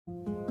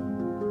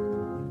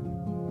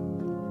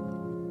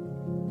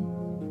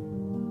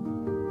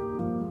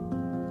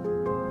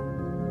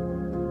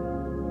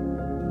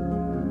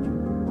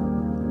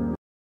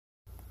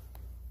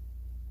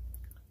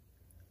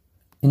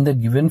In the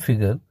given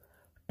figure,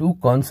 two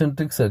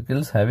concentric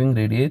circles having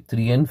radii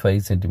 3 and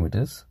 5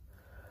 centimeters,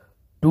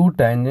 two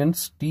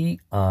tangents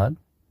TR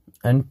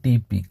and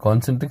TP.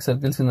 Concentric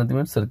circles is nothing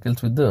but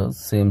circles with the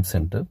same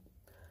center.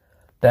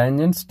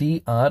 Tangents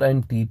TR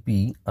and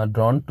TP are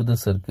drawn to the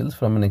circles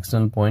from an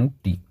external point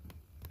T,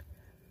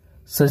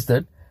 such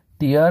that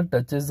TR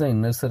touches the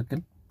inner circle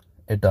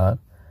at R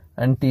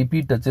and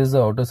TP touches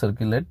the outer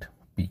circle at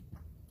P.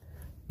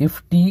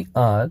 If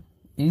TR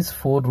is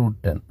 4 root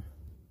 10,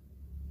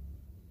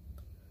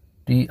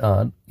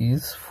 TR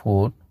is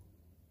 4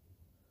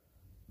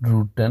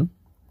 root 10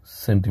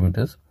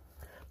 centimeters,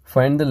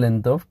 find the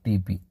length of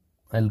TP.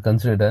 I'll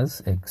consider it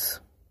as X.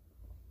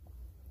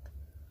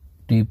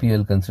 TP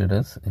I'll consider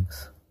as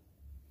X.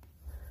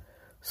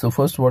 So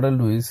first what I'll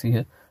do is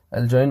here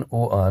I'll join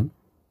OR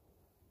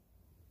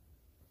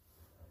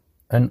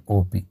and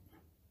OP.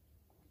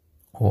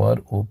 OR,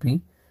 OP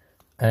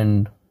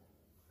and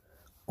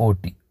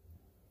OT.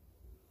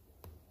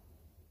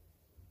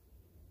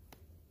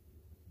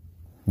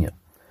 Yeah.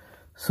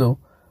 So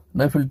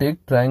now if we'll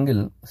take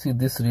triangle, see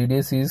this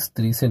radius is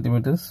 3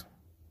 centimeters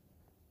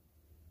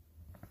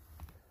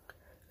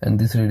and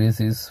this radius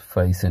is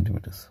 5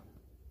 centimeters.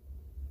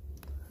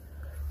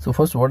 So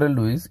first what I'll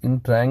do is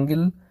in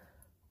triangle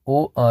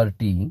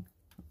ORT,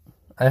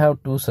 I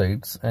have two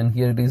sides and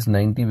here it is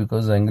 90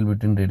 because angle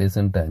between radius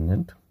and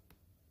tangent.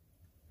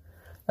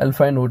 I'll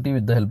find OT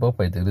with the help of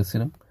Pythagoras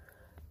theorem.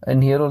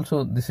 And here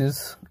also this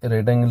is a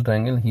right angle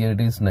triangle, here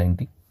it is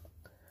 90.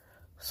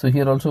 So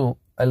here also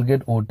I'll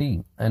get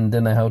OT and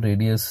then I have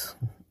radius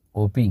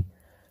OP.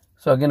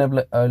 So again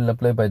I'll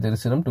apply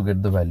Pythagoras theorem to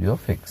get the value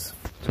of X.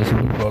 So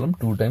simple problem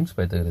 2 times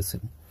Pythagoras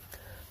theorem.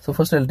 So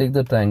first I'll take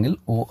the triangle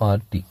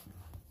ORT.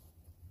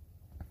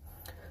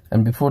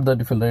 And before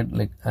that, if I write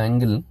like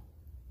angle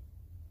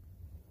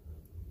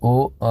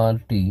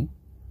ORT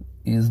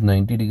is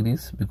 90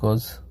 degrees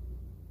because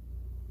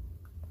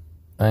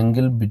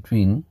angle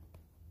between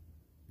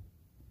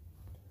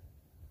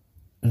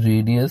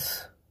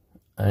radius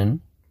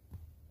and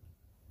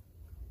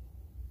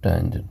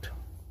tangent.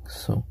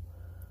 So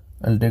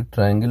I'll take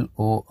triangle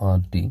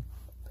ORT.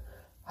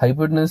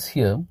 Hypotenuse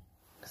here,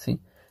 see,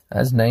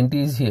 as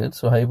 90 is here,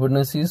 so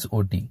hypotenuse is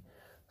OT.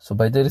 So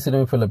Pythagoras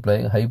theorem if I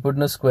apply,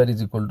 hypotenuse square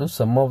is equal to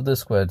sum of the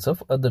squares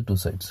of other two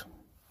sides.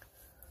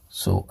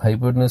 So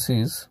hypotenuse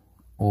is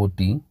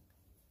OT.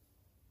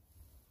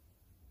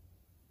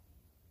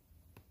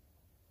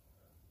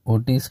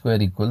 OT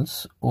square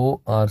equals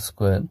OR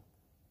square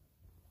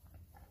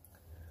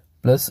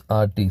plus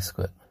RT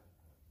square.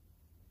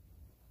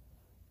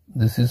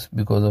 This is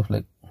because of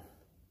like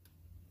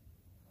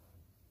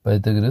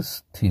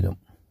Pythagoras theorem.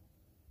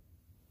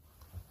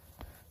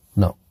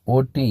 Now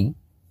OT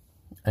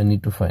I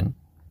need to find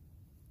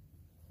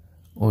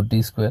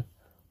OT square.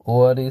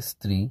 OR is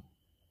 3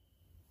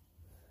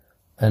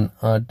 and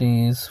RT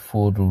is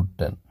 4 root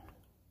 10.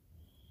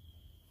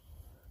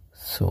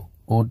 So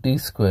OT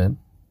square,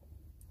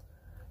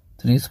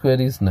 3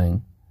 square is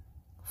 9,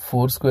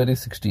 4 square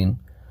is 16,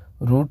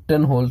 root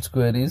 10 whole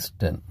square is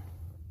 10.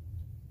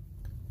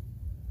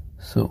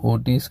 So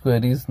OT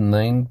square is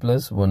 9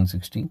 plus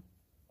 160.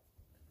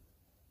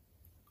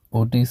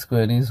 OT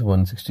square is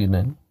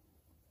 169.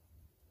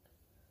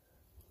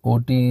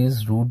 OT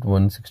is root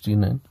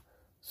 169.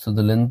 So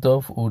the length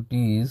of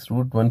OT is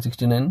root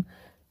 169.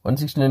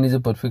 169 is a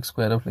perfect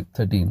square of like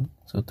 13.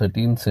 So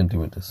 13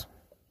 centimeters.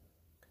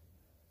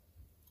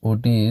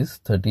 OT is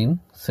 13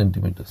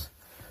 centimeters.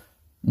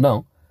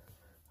 Now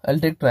I'll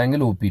take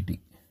triangle OPT.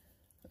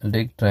 I'll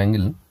take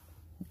triangle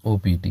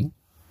OPT.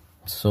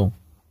 So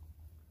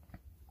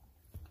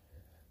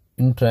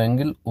in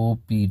triangle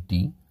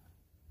OPT,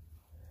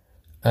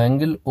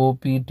 angle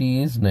OPT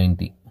is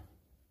 90.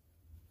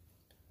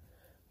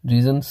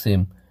 Reason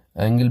same,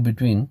 angle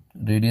between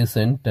radius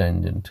and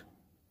tangent.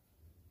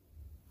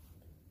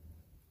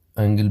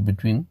 Angle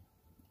between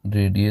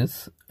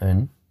radius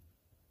and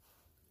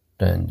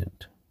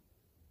tangent.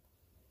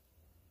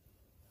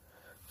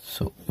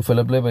 So if I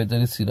apply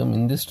Pythagoras theorem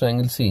in this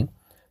triangle, see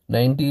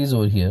 90 is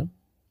over here.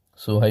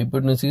 So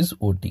hypotenuse is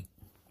OT.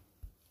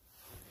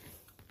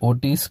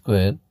 OT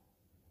square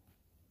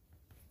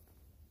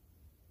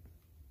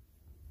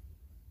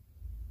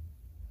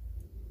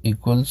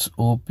equals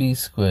OP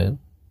square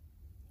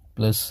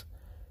plus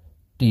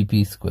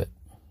TP square.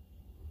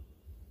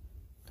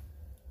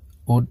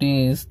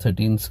 OT is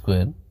 13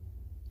 square.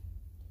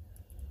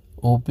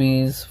 OP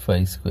is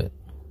 5 square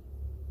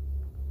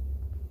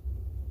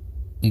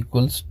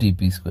equals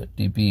TP square.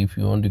 TP, if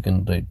you want, you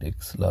can write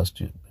X last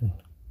year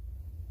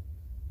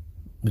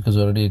because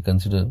already I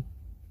consider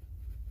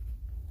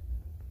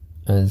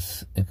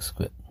as X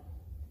square.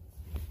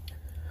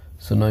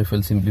 So now if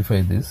I'll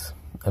simplify this,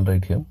 I'll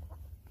write here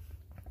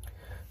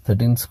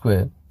 13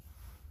 square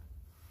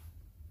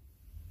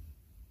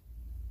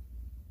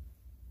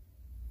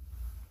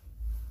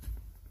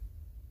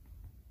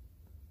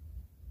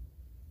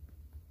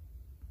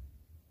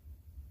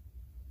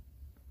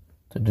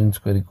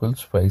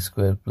equals 5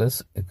 square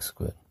plus X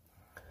square.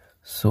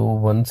 So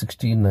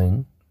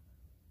 169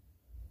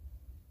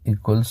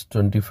 equals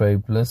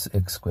 25 plus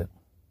x square.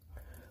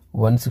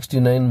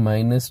 169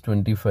 minus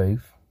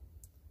 25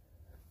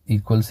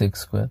 equals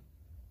x square.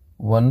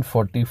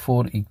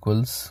 144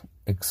 equals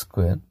x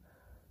square.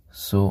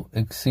 So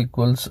x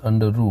equals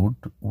under root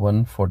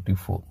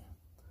 144.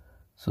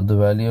 So the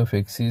value of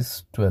x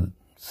is 12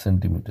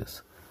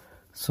 centimeters.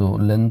 So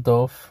length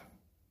of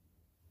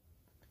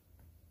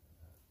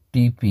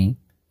TP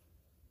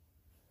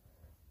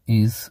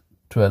is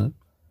 12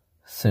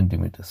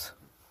 centimeters.